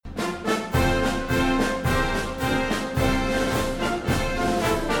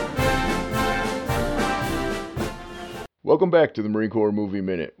Welcome back to the Marine Corps Movie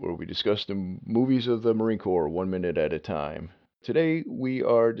Minute, where we discuss the movies of the Marine Corps 1 minute at a time. Today, we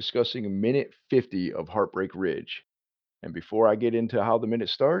are discussing minute 50 of Heartbreak Ridge. And before I get into how the minute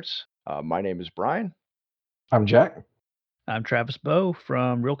starts, my name is Brian. I'm Jack. I'm Travis Bowe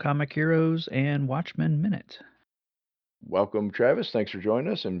from Real Comic Heroes and Watchmen Minute. Welcome, Travis. Thanks for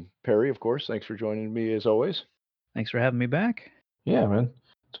joining us. And Perry, of course, thanks for joining me as always. Thanks for having me back. Yeah, man.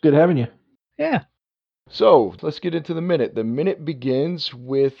 It's good having you. Yeah. So let's get into the minute. The minute begins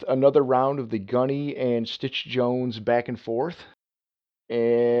with another round of the Gunny and Stitch Jones back and forth.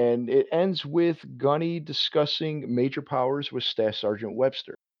 And it ends with Gunny discussing major powers with Staff Sergeant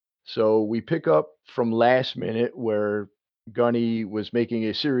Webster. So we pick up from last minute where Gunny was making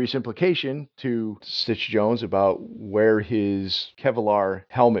a serious implication to Stitch Jones about where his Kevlar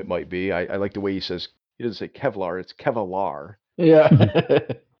helmet might be. I like the way he says, he doesn't say Kevlar, it's Kevlar. Yeah.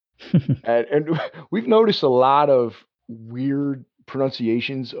 And we've noticed a lot of weird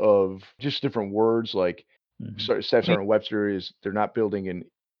pronunciations of just different words, like Staff Sergeant Webster they're not building an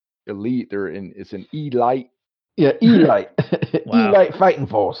elite, it's an E-light. Yeah, E-light. Wow. E-light fighting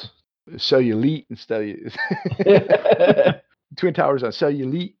force. Cellulite instead of Twin Towers on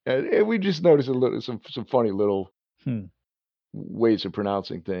Cellulite. And we just noticed some funny little ways of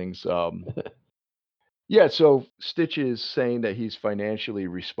pronouncing things. Yeah, so Stitch is saying that he's financially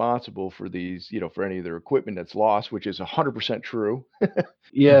responsible for these, for any of their equipment that's lost, which is 100% true.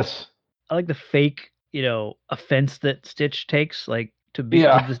 Yes. I like the fake, offense that Stitch takes, like to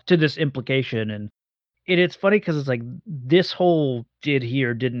this implication, and it's funny because it's like this whole did he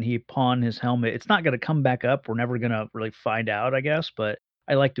or didn't he pawn his helmet? It's not going to come back up. We're never going to really find out, I guess. But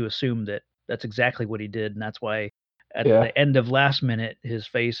I like to assume that that's exactly what he did, and that's why at the end of last minute, his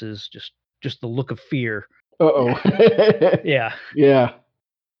face is just the look of fear. Uh-oh. Yeah. Yeah.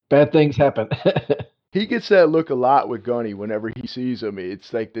 Bad things happen. He gets that look a lot with Gunny whenever he sees him.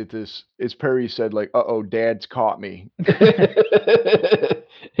 It's like that as Perry said, like, uh-oh, Dad's caught me.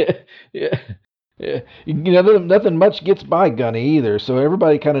 Yeah. Yeah. Nothing much gets by Gunny either, so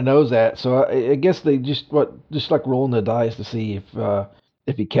everybody kind of knows that. So I guess they just like rolling the dice to see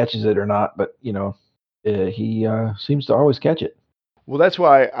if he catches it or not. But he seems to always catch it. Well, that's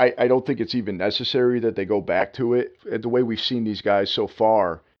why I don't think it's even necessary that they go back to it. The way we've seen these guys so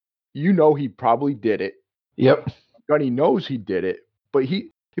far, he probably did it. Yep. Gunny knows he did it, but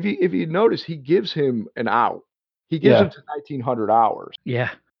if you notice, he gives him an out. He gives him to 1900 hours.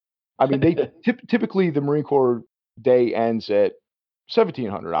 Yeah. I mean, they typically the Marine Corps day ends at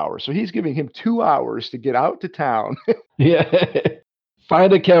 1700 hours, so he's giving him 2 hours to get out to town. Yeah.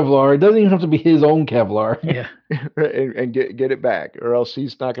 Find a Kevlar. It doesn't even have to be his own Kevlar. Yeah. and get it back, or else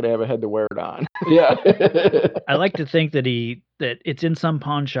he's not going to have a head to wear it on. Yeah. I like to think that it's in some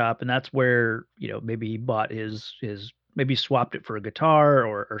pawn shop, and that's where maybe he bought his maybe swapped it for a guitar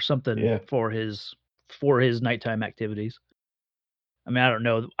or something for his nighttime activities. I mean, I don't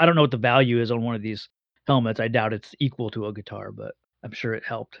know what the value is on one of these helmets. I doubt it's equal to a guitar, but I'm sure it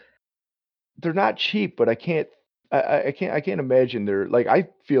helped. They're not cheap, but I can't imagine they're like. I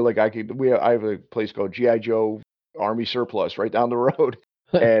feel like I have a place called GI Joe Army Surplus right down the road,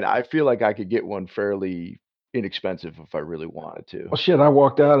 and I feel like I could get one fairly inexpensive if I really wanted to. Well, shit, I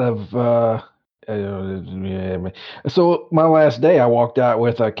walked out of. So my last day, I walked out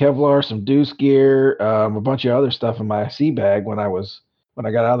with a Kevlar, some deuce gear, a bunch of other stuff in my sea bag when I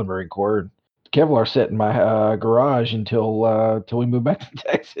got out of the Marine Corps. Kevlar sat in my garage until we moved back to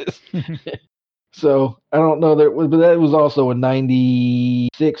Texas. So I don't know but that was also in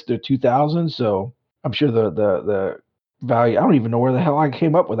 96 to 2000. So I'm sure the value. I don't even know where the hell I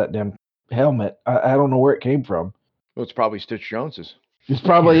came up with that damn helmet. I don't know where it came from. Well, it's probably Stitch Jones's. It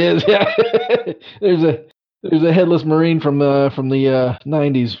probably is. Yeah. There's a headless Marine from the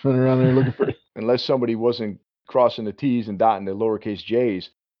 90s running around there looking for. Unless somebody wasn't crossing the T's and dotting the lowercase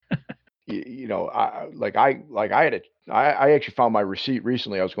J's. I actually found my receipt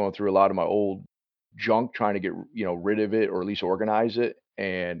recently. I was going through a lot of my old junk trying to get rid of it, or at least organize it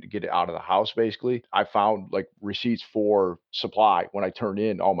and get it out of the house. Basically, I found like receipts for supply when I turned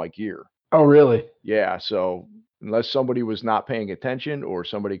in all my gear. Oh, really? Yeah. So unless somebody was not paying attention or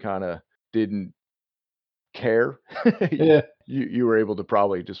somebody kind of didn't care, Yeah. you were able to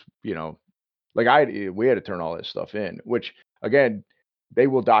probably just we had to turn all that stuff in, which again, they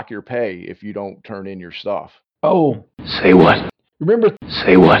will dock your pay if you don't turn in your stuff. Oh, say what? Remember?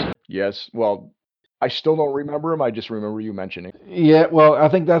 Say what? Yes. Well, I still don't remember them. I just remember you mentioning. Yeah. Well, I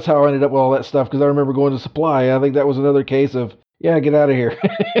think that's how I ended up with all that stuff, because I remember going to supply. I think that was another case of get out of here.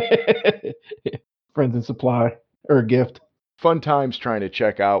 Friends in supply or a gift. fun times trying to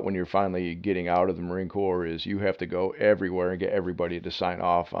check out when you're finally getting out of the Marine Corps is you have to go everywhere and get everybody to sign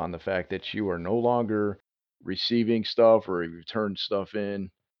off on the fact that you are no longer receiving stuff or you've turned stuff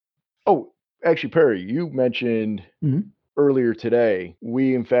in. Oh, actually, Perry, you mentioned earlier today,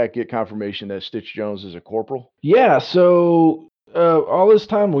 we in fact get confirmation that Stitch Jones is a corporal. Yeah, so all this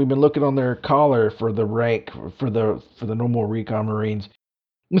time we've been looking on their collar for the rank for the normal recon Marines.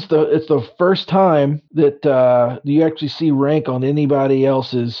 It's the first time that you actually see rank on anybody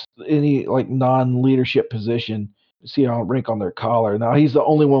else's any like non-leadership position. You see rank on their collar. Now he's the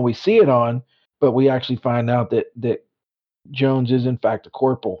only one we see it on, but we actually find out that Jones is in fact a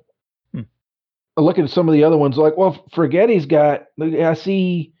corporal. Looking at some of the other ones, like, well, Forgetty's got. I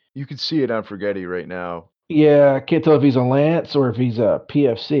see. You can see it on Forgetty right now. Yeah, I can't tell if he's a Lance or if he's a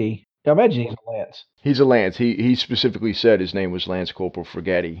PFC. I imagine he's a Lance. He's a Lance. He specifically said his name was Lance Corporal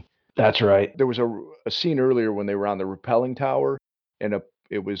Forgetty. That's right. There was a scene earlier when they were on the rappelling tower, and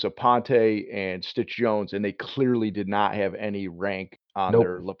it was Aponte and Stitch Jones, and they clearly did not have any rank on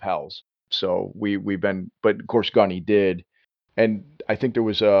their lapels. So but of course Gunny did. And I think there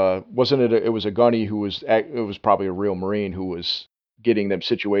was it was a Gunny who it was probably a real Marine who was getting them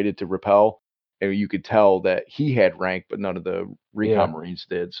situated to rappel, and you could tell that he had rank, but none of the recon Marines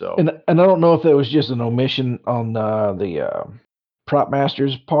did. So, and I don't know if that was just an omission on the prop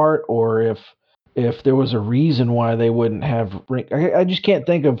master's part, or if there was a reason why they wouldn't have rank. I just can't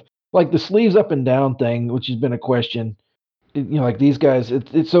think of like the sleeves up and down thing, which has been a question. Like these guys,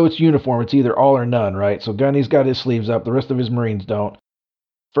 it's uniform. It's either all or none, right? So Gunny's got his sleeves up. The rest of his Marines don't.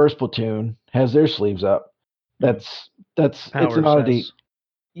 First platoon has their sleeves up. That's it's an oddity.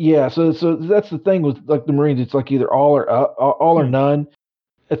 Yeah, so that's the thing with like the Marines. It's like either all or all or none.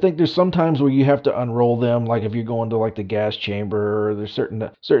 I think there's some times where you have to unroll them, like if you're going to like the gas chamber, or there's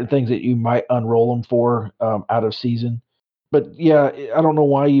certain things that you might unroll them for out of season. But yeah, I don't know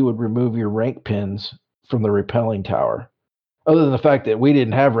why you would remove your rank pins from the rappelling tower. Other than the fact that we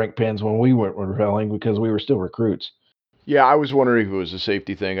didn't have rank pins when we went rappelling because we were still recruits. Yeah, I was wondering if it was a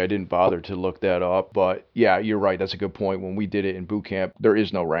safety thing. I didn't bother to look that up. But yeah, you're right. That's a good point. When we did it in boot camp, there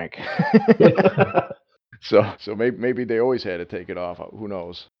is no rank. So maybe they always had to take it off. Who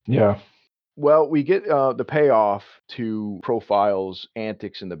knows? Yeah. Well, we get the payoff to Profile's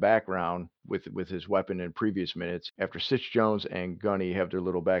antics in the background with his weapon in previous minutes. After Stitch Jones and Gunny have their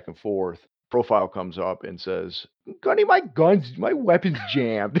little back and forth, Profile comes up and says, "Gunny, my weapon's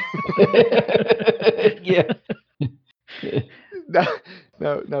jammed." Yeah.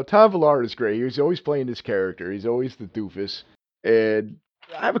 Now Tom Villard is great. He's always playing this character. He's always the doofus. And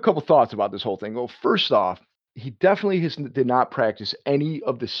I have a couple thoughts about this whole thing. Well, first off, he definitely did not practice any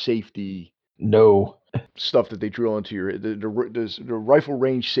of the safety stuff that they drill into the rifle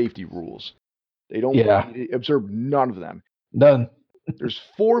range safety rules. They don't observe none of them. None. There's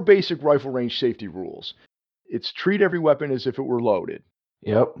 4 basic rifle range safety rules. It's treat every weapon as if it were loaded.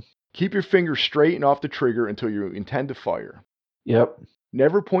 Yep. Keep your finger straight and off the trigger until you intend to fire. Yep.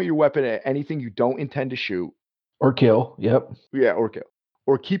 Never point your weapon at anything you don't intend to shoot. Or kill. Yep. Yeah, or kill.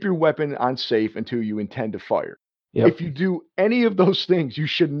 Or keep your weapon on safe until you intend to fire. Yep. If you do any of those things,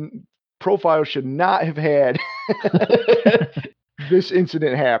 Profile should not have had this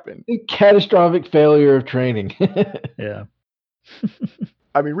incident happen. Catastrophic failure of training. Yeah.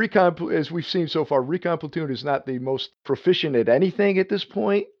 I mean, recon, as we've seen so far, recon platoon is not the most proficient at anything at this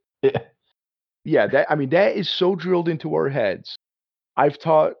point. Yeah, that is so drilled into our heads. I've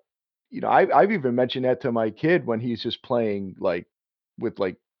taught, I've even mentioned that to my kid when he's just playing like with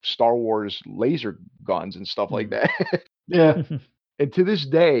like Star Wars laser guns and stuff like that. Yeah. And to this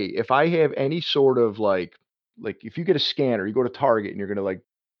day, if I have any sort of like if you get a scanner, you go to Target and you're gonna like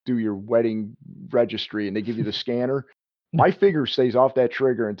do your wedding registry and they give you the scanner, my finger stays off that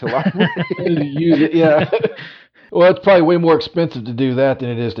trigger until I'm ready to use it. Yeah. Well, it's probably way more expensive to do that than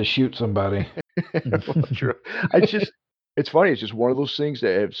it is to shoot somebody. Well, true. It's funny. It's just one of those things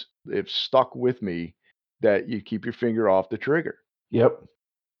that have stuck with me, that you keep your finger off the trigger. Yep.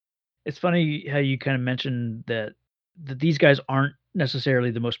 It's funny how you kind of mentioned that these guys aren't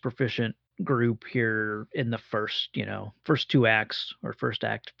necessarily the most proficient group here in the first 2 acts, or first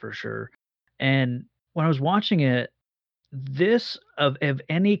act for sure. And when I was watching it, this of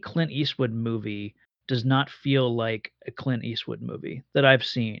any Clint Eastwood movie does not feel like a Clint Eastwood movie that I've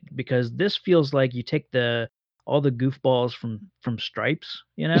seen, because this feels like you take all the goofballs from Stripes,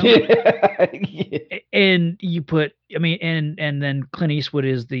 Yeah. and you put, and then Clint Eastwood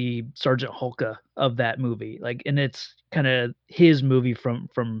is the Sergeant Hulka of that movie, like, and it's kind of his movie from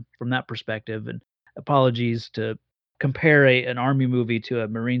that perspective. And apologies to compare an Army movie to a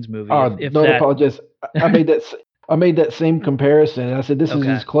Marines movie. Don't apologize. I made that. I made that same comparison, and I said this is Okay.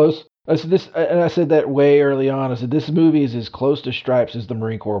 as close. I said this, and I said that way early on. I said this movie is as close to Stripes as the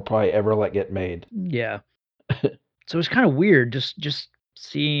Marine Corps will probably ever let get made. Yeah. So it's kind of weird just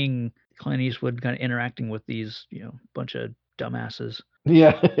seeing Clint Eastwood kind of interacting with these, bunch of dumbasses.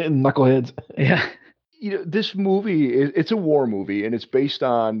 Yeah, knuckleheads. Yeah. This movie it's a war movie, and it's based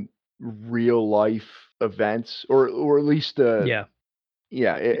on real life events, or at least Yeah.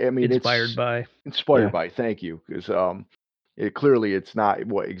 yeah. I mean, Inspired it's by. inspired Yeah. by. Thank you, because clearly it's not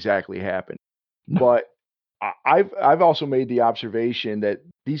what exactly happened, No. but I've also made the observation that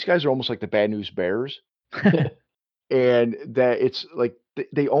these guys are almost like the Bad News Bears, and that it's like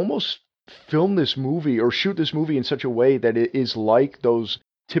they almost film this movie or shoot this movie in such a way that it is like those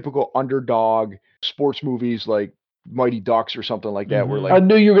typical underdog sports movies like Mighty Ducks or something like that, where Mhm. I like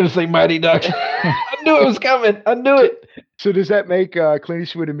knew you were going to say Mighty Ducks. I knew it was coming. I knew it. so does that make Clint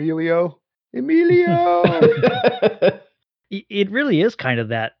Eastwood Emilio? Emilio. It really is kind of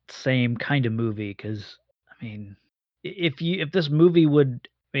that same kind of movie because, I mean, if this movie would,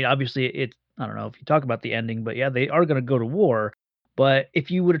 I mean, obviously I don't know if you talk about the ending, but yeah, they are going to go to war. But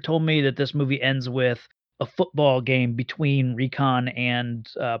if you would have told me that this movie ends with a football game between Recon and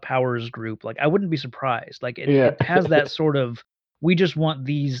Powers Group, like I wouldn't be surprised. Like Yeah. it has that sort of, we just want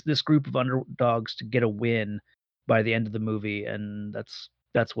this group of underdogs to get a win by the end of the movie, and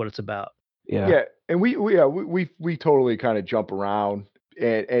that's what it's about. Yeah. Yeah, and we totally kind of jump around,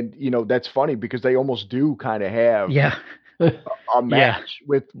 and that's funny because they almost do kind of have Yeah. a Yeah. match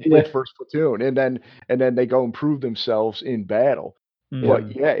with Yeah. First Platoon, and then they go and prove themselves in battle. But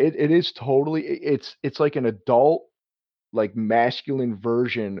Mhm. yeah, it is totally it's like an adult, like masculine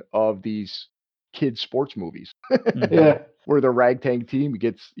version of these kids sports movies Mhm. Yeah. where the ragtag team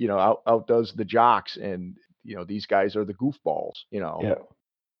gets outdoes the jocks, and these guys are the goofballs. Yeah.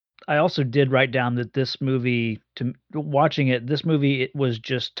 I also did write down that this movie, to watching it, this movie, it was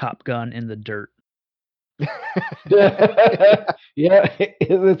just Top Gun in the dirt. Yeah.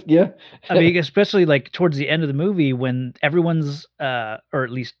 Yeah. I mean, especially like towards the end of the movie when everyone's, or at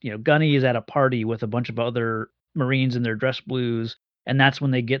least, Gunny is at a party with a bunch of other Marines in their dress blues, and that's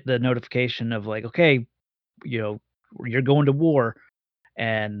when they get the notification of like, okay, you know, you're going to war,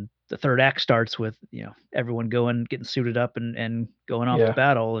 and the third act starts with everyone getting suited up and going off to Yeah.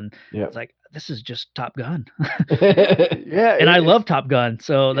 battle, and Yeah. it's like this is just Top Gun. Yeah, And I it's love Top Gun,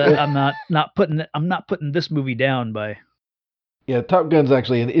 so that I'm not putting this movie down by. Yeah, Top Gun's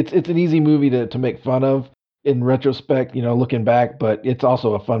actually it's an easy movie to make fun of in retrospect, looking back, but it's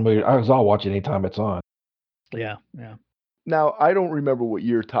also a fun movie. I'll watch it anytime it's on. Yeah, yeah. now I don't remember what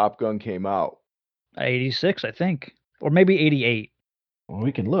year Top Gun came out. 86, I think, or maybe 88. Well,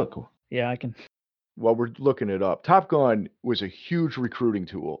 we can look. Yeah, I can. Well, we're looking it up. Top Gun was a huge recruiting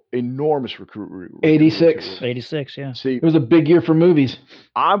tool, enormous recruiting 86. tool. 86, yeah. See, It was a big year for movies.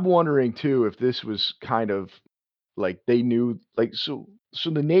 I'm wondering too if this was kind of like they knew, like, so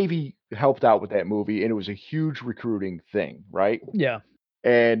the Navy helped out with that movie, and it was a huge recruiting thing, right? Yeah.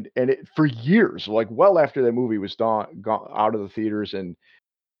 And it, for years, like well after that movie was gone out of the theaters, and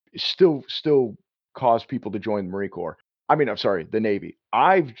still caused people to join the Marine Corps. I mean, I'm sorry, the Navy.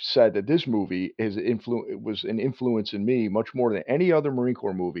 I've said that this movie was an influence in me much more than any other Marine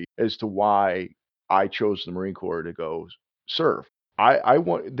Corps movie as to why I chose the Marine Corps to go serve. I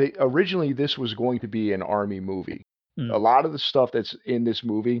want they originally this was going to be an Army movie. A Mm. lot of the stuff that's in this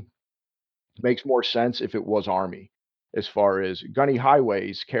movie makes more sense if it was Army. As far as Gunny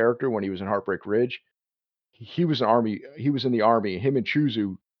Highway's character when he was in Heartbreak Ridge, he was an Army. He was in the Army. Him and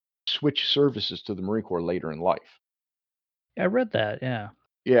Chuzu switched services to the Marine Corps later in life. I read that, yeah.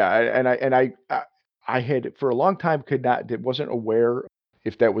 Yeah, I had for a long time wasn't aware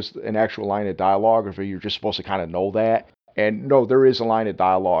if that was an actual line of dialogue or if you're just supposed to kind of know that. And no, there is a line of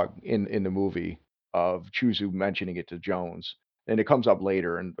dialogue in the movie of Chuzu mentioning it to Jones, and it comes up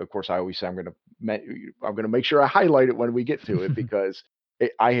later. And of course, I always say I'm gonna make sure I highlight it when we get to it because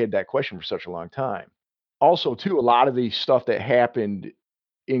I had that question for such a long time. Also, too, a lot of the stuff that happened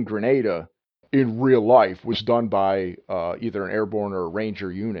in Grenada in real life was done by either an airborne or a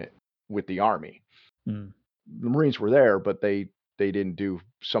ranger unit with the Army. Mm. The Marines were there, but they didn't do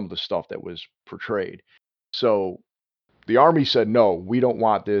some of the stuff that was portrayed. So the Army said, no, we don't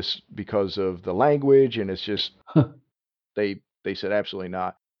want this because of the language, and it's just they said absolutely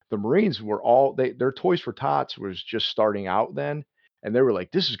not. The Marines were their Toys for Tots was just starting out then, and they were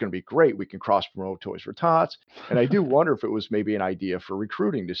like, "This is going to be great. We can cross promote Toys for Tots." And I do wonder if it was maybe an idea for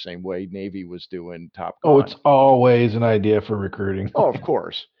recruiting the same way Navy was doing Top Oh, Gun. it's always an idea for recruiting. Oh, of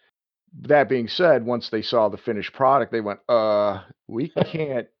course. That being said, once they saw the finished product, they went, we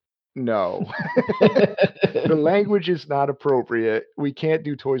can't No. The language is not appropriate. We can't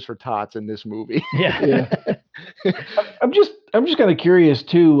do toys for tots in this movie. Yeah. I'm just kind of curious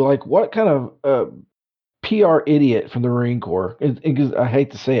too, like what kind of PR idiot from the Marine Corps, because I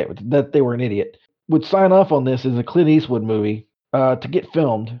hate to say it, but that they were an idiot, would sign off on this as a Clint Eastwood movie to get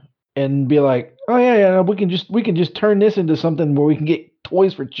filmed and be like, oh yeah, we can just turn this into something where we can get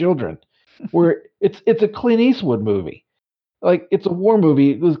toys for children, where it's a Clint Eastwood movie, like it's a war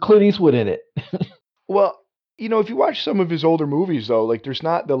movie with Clint Eastwood in it. Well, if you watch some of his older movies, though, like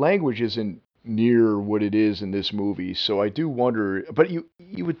the language isn't near what it is in this movie. So I do wonder, but you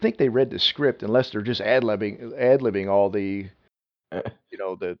would think they read the script unless they're just ad libbing all the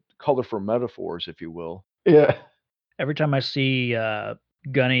the colorful metaphors, if you will. Yeah. Every time I see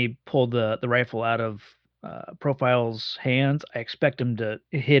Gunny pull the rifle out of Profile's hands, I expect him to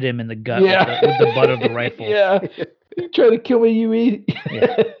hit him in the gut with the butt of the rifle. Yeah. You try to kill me, you eat.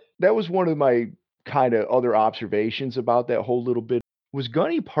 Yeah. That was one of my kind of other observations about that whole little bit. Was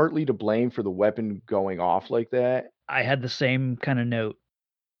Gunny partly to blame for the weapon going off like that? I had the same kind of note.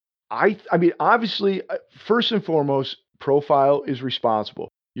 I mean, obviously, first and foremost, Profile is responsible.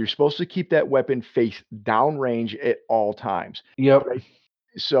 You're supposed to keep that weapon face downrange at all times. Yep. Right?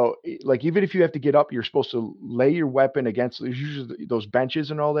 So, like, even if you have to get up, you're supposed to lay your weapon against there's usually those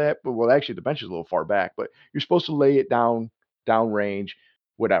benches and all that. But well, actually, the bench is a little far back, but you're supposed to lay it downrange,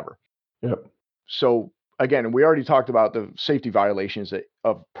 whatever. Yep. So again, we already talked about the safety violations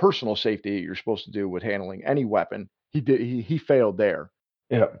of personal safety you're supposed to do with handling any weapon. He failed there.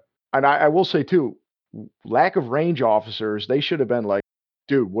 Yep. And I will say too, lack of range officers, they should have been like,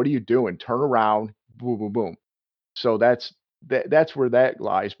 dude, what are you doing? Turn around, boom, boom, boom. So that's where that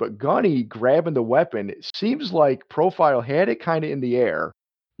lies. But Gunny grabbing the weapon, it seems like Profile had it kind of in the air.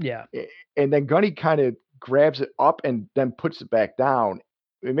 Yeah. And then Gunny kind of grabs it up and then puts it back down.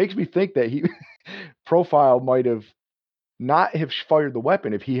 It makes me think that he Profile might have not have fired the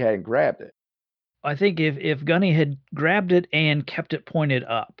weapon if he hadn't grabbed it. I think if Gunny had grabbed it and kept it pointed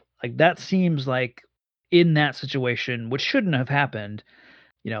up, like that seems like in that situation, which shouldn't have happened,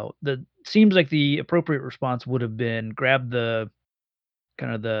 the seems like the appropriate response would have been grab the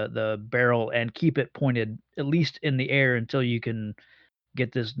kind of the barrel and keep it pointed at least in the air until you can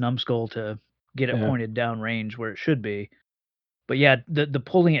get this numbskull to get it pointed down range where it should be. But yeah, the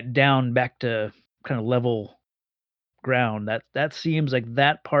pulling it down back to kind of level ground, that seems like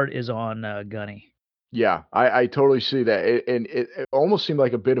that part is on Gunny. Yeah, I totally see that. It almost seemed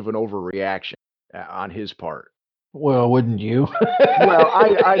like a bit of an overreaction on his part. Well, wouldn't you? Well,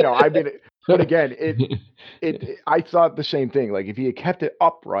 I know. I mean, but again, I thought the same thing. Like if he had kept it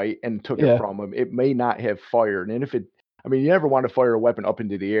upright and took it from him, it may not have fired. And I mean, you never want to fire a weapon up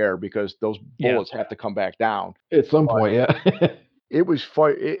into the air because those bullets have to come back down at some point. Yeah. It was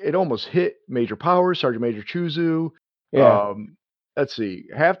fire. It almost hit Major Powers, Sergeant Major Chuzu. Yeah. Let's see.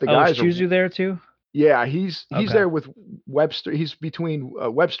 Half the guys is Chuzu there too? Yeah, he's there with Webster. He's between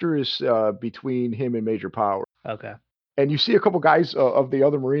Webster is between him and Major Power. Okay. And you see a couple guys of the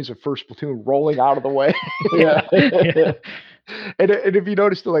other Marines of First Platoon rolling out of the way. Yeah. And if you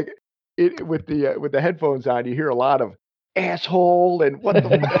notice, with the headphones on, you hear a lot of asshole and what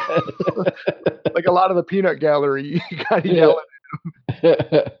the like a lot of the peanut gallery kind of yelling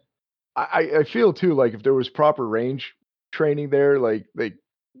at him. I feel too like if there was proper range training there, like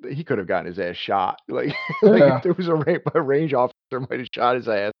he could have gotten his ass shot. Like if there was a range officer might have shot his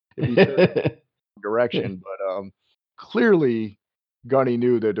ass if he turned direction. But clearly Gunny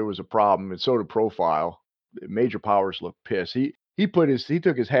knew that there was a problem, and so did Profile. Major Powers looked pissed. He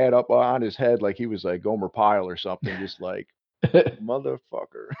took his hat up on his head like he was like Gomer Pyle or something, just like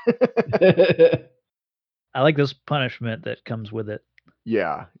motherfucker. I like this punishment that comes with it.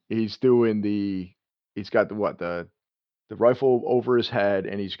 Yeah, he's got the rifle over his head,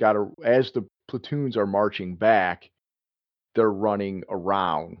 and he's got as the platoons are marching back, they're running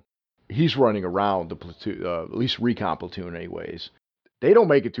around. He's running around the platoon, at least recon platoon anyways. They don't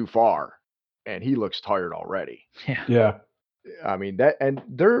make it too far, and he looks tired already. Yeah. I mean and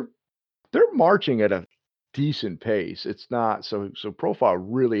they're marching at a decent pace. It's not so Profile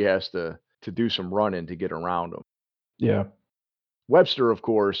really has to do some running to get around them. Yeah. Webster, of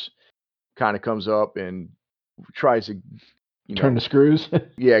course, kind of comes up and tries to turn the screws.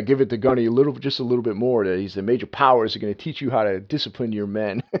 Yeah, give it to Gunny just a little bit more. That he's the Major Powers are going to teach you how to discipline your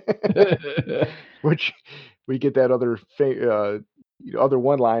men. Which we get that other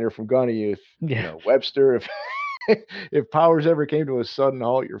one-liner from Gunny. If Webster, if Powers ever came to a sudden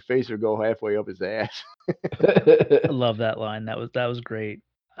halt, your face would go halfway up his ass. I love that line. That was great.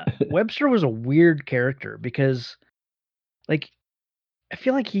 Webster was a weird character because, like, I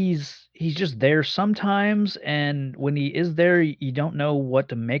feel like he's just there sometimes, and when he is there, you don't know what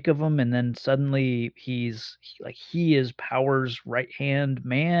to make of him, and then suddenly he is Power's right-hand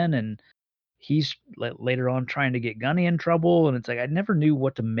man, and he's later on trying to get Gunny in trouble, and it's like I never knew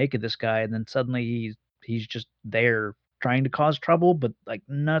what to make of this guy, and then suddenly he's just there trying to cause trouble, but like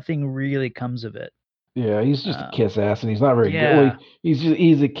nothing really comes of it. Yeah, he's just a kiss ass, and he's not very good. Well, Yeah.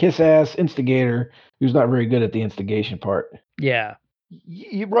 he's a kiss ass instigator who's not very good at the instigation part. Yeah.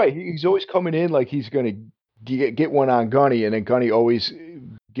 You're right. He's always coming in like he's gonna get one on Gunny, and then Gunny always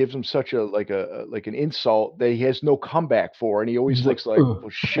gives him such a like an insult that he has no comeback for, and he always He's looks like, like, "Ugh." well,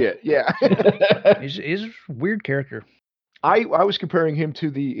 shit. Yeah. He's a weird character. I was comparing him to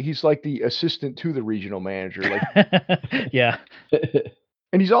he's like the assistant to the regional manager, like, Yeah.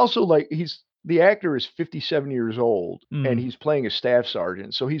 and he's also like the actor is 57 years old, and he's playing a staff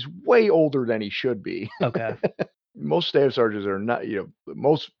sergeant, so he's way older than he should be. Okay. Most staff sergeants are not,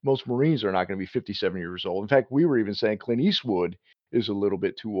 most Marines are not going to be 57 years old. In fact, we were even saying Clint Eastwood is a little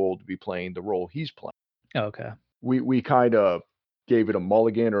bit too old to be playing the role he's playing. Okay. We kind of gave it a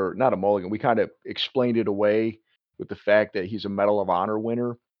mulligan, or not a mulligan. We kind of explained it away with the fact that he's a Medal of Honor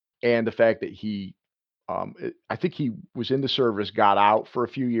winner, and the fact that I think he was in the service, got out for a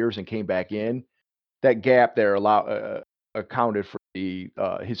few years, and came back in. That gap there accounted for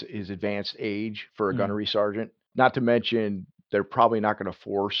his advanced age for a gunnery sergeant. Not to mention, they're probably not going to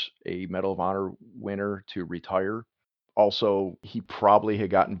force a Medal of Honor winner to retire. Also, he probably had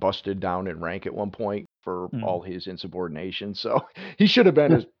gotten busted down in rank at one point for all his insubordination. So he should have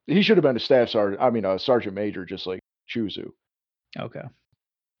been a staff sergeant. I mean, a sergeant major, just like Chuzu. Okay.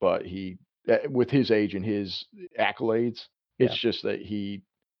 But with his age and his accolades, it's just that he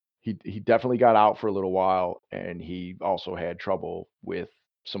definitely got out for a little while, and he also had trouble with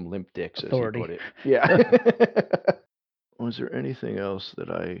some limp dicks, Authority. as he put it. Yeah. Was there anything else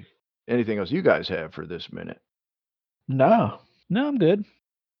you guys have for this minute? No, I'm good.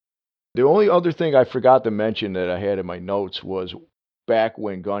 The only other thing I forgot to mention that I had in my notes was back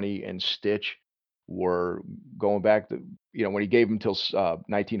when Gunny and Stitch were going back to, when he gave him till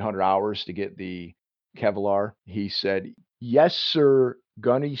 1900 hours to get the Kevlar, he said, "Yes, sir,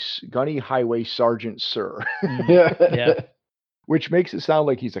 Gunny Highway Sergeant, sir." Yeah. Which makes it sound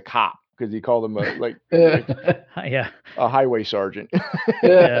like he's a cop, because he called him Yeah. a highway sergeant.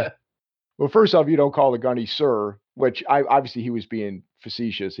 Yeah. Well, first off, you don't call the Gunny sir, which obviously he was being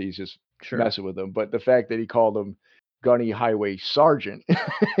facetious. He's just messing with him. But the fact that he called him Gunny Highway Sergeant,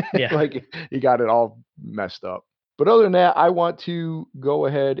 like he got it all messed up. But other than that, I want to go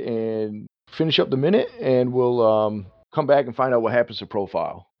ahead and finish up the minute, and we'll come back and find out what happens to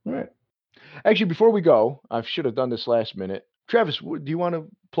Profile. All right. Actually, before we go, I should have done this last minute. Travis, do you want to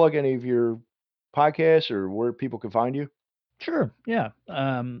plug any of your podcasts or where people can find you? Sure. Yeah.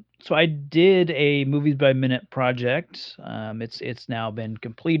 So I did a movies by minute project. It's now been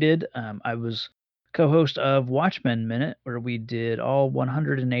completed. I was co-host of Watchmen Minute, where we did all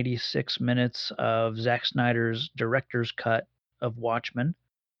 186 minutes of Zack Snyder's director's cut of Watchmen.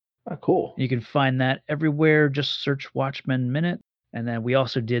 Oh, cool. You can find that everywhere. Just search Watchmen Minute. And then we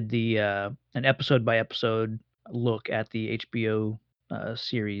also did the an episode by episode look at the HBO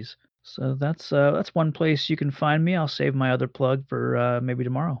series. So that's one place you can find me. I'll save my other plug for maybe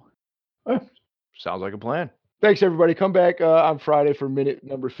tomorrow. Sounds like a plan. Thanks, everybody. Come back on Friday for minute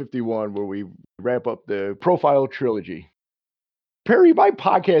number 51, where we wrap up the Profile trilogy. Perry, my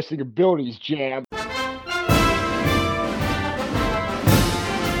podcasting abilities jammed.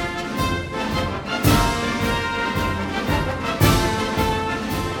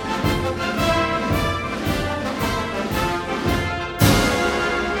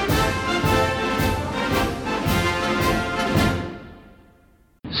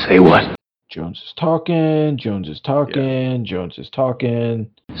 Say what? Jones is talking. Jones is talking. Yeah. Jones is talking.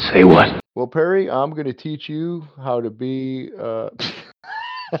 Say what? Well, Perry, I'm going to teach you how to be.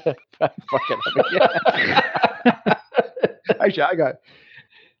 Actually, I got.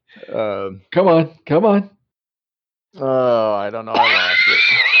 Come on. Oh, I don't know. I lost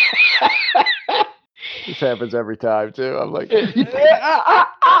it. This happens every time too. I'm like, as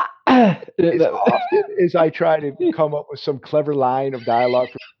often as I try to come up with some clever line of dialogue,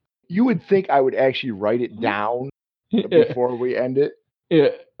 you would think I would actually write it down before we end it. Yeah.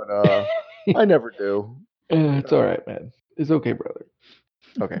 But I never do. It's all right, man. It's okay, brother.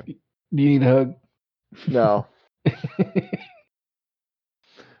 Okay. Do you need a hug? No.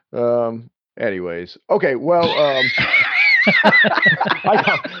 Anyways. Okay, well,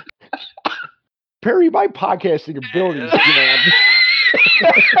 Perry, my podcasting abilities,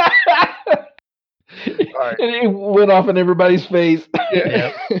 right. And it went off in everybody's face.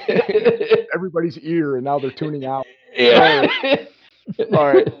 Yeah. Yep. Everybody's ear, and now they're tuning out. Yeah.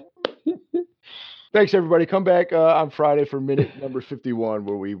 All right. Thanks, everybody. Come back on Friday for minute number 51,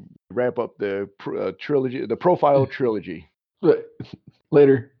 where we wrap up the trilogy, the Profile trilogy.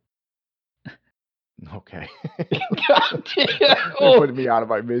 Later. Okay. God damn. They're putting me out of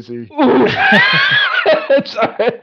my misery. It's all right.